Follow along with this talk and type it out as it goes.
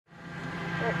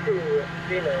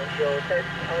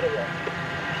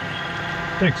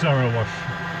Thanks, Arrow Wash.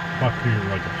 Back to you,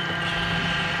 Roger.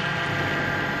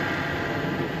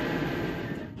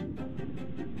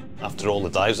 After all the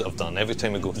dives that I've done, every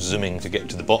time we go zooming to get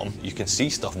to the bottom, you can see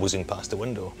stuff whizzing past the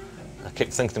window. I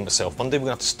kept thinking to myself, one day we're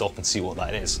going to have to stop and see what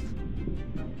that is.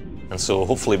 And so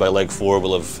hopefully by leg 4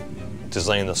 we'll have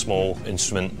designed a small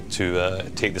instrument to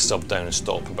take the sub down and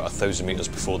stop about 1,000 metres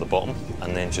before the bottom,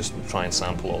 and then just try and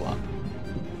sample all that.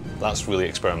 That's really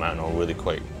experimental, really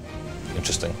quite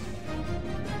interesting.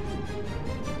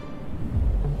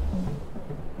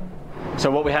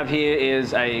 So what we have here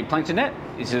is a plankton net.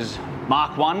 This is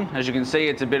Mark 1. As you can see,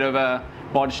 it's a bit of a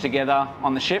bodged together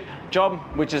on the ship job,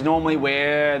 which is normally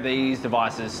where these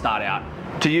devices start out.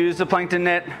 To use the plankton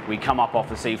net, we come up off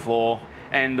the seafloor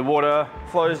and the water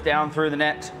flows down through the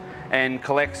net and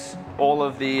collects all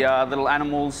of the little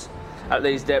animals at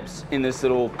these depths in this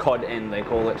little cod end, they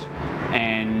call it.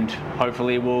 And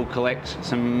hopefully we'll collect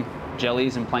some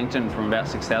jellies and plankton from about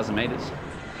 6,000 metres.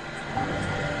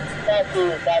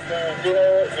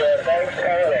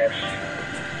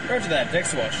 Roger that,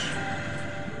 Dex Wash.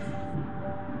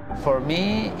 For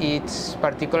me, it's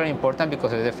particularly important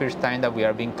because it's the first time that we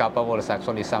are being capable of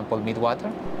actually sample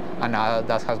midwater, and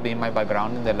that has been my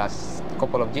background in the last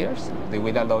couple of years. They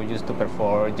will allow you to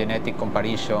perform genetic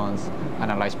comparisons,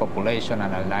 analyze population,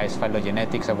 analyze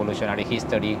phylogenetics, evolutionary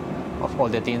history of all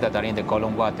the things that are in the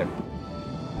column water.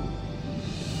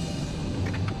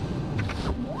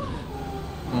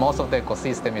 Most of the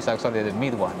ecosystem is actually the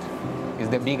midwater. It's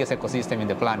the biggest ecosystem in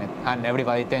the planet, and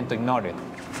everybody tends to ignore it.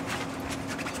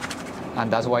 And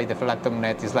that's why the plankton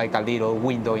net is like a little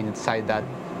window inside that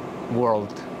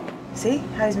world. See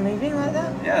how he's moving like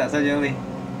that? Yeah, that's a jelly.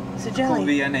 It's a jelly.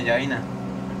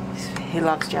 He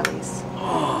loves jellies.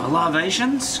 Oh,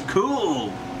 lavations?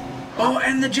 Cool. Oh,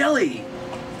 and the jelly.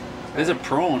 There's a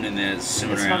prawn in there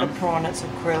swimming It's around. not a prawn, it's a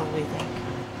krill, we think.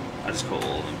 I just call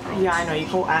all of them prawns. Yeah, I know, you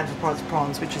call arthropods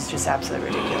prawns, which is just absolutely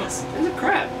ridiculous. There's a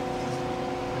crab.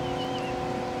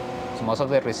 So most of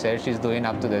the research is doing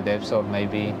up to the depths of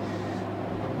maybe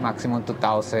maximum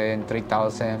 2,000,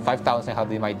 3,000, 5,000 has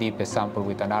been my deepest sample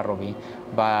with an ROV.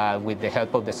 But with the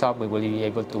help of the sub, we will be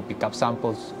able to pick up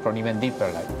samples from even deeper,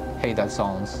 like hadal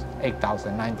zones,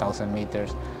 8,000, 9,000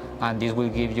 meters. And this will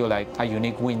give you like a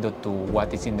unique window to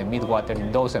what is in the midwater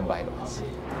in those environments.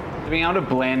 Being able to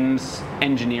blend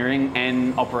engineering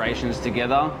and operations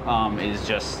together is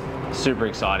just super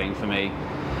exciting for me.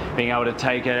 Being able to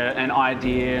take an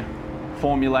idea,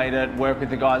 formulate it, work with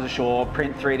the guys ashore,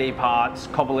 print 3D parts,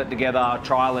 cobble it together,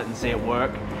 trial it and see it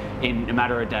work in a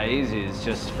matter of days is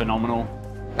just phenomenal.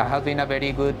 That has been a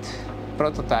very good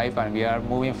prototype and we are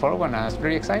moving forward and it's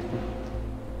pretty exciting.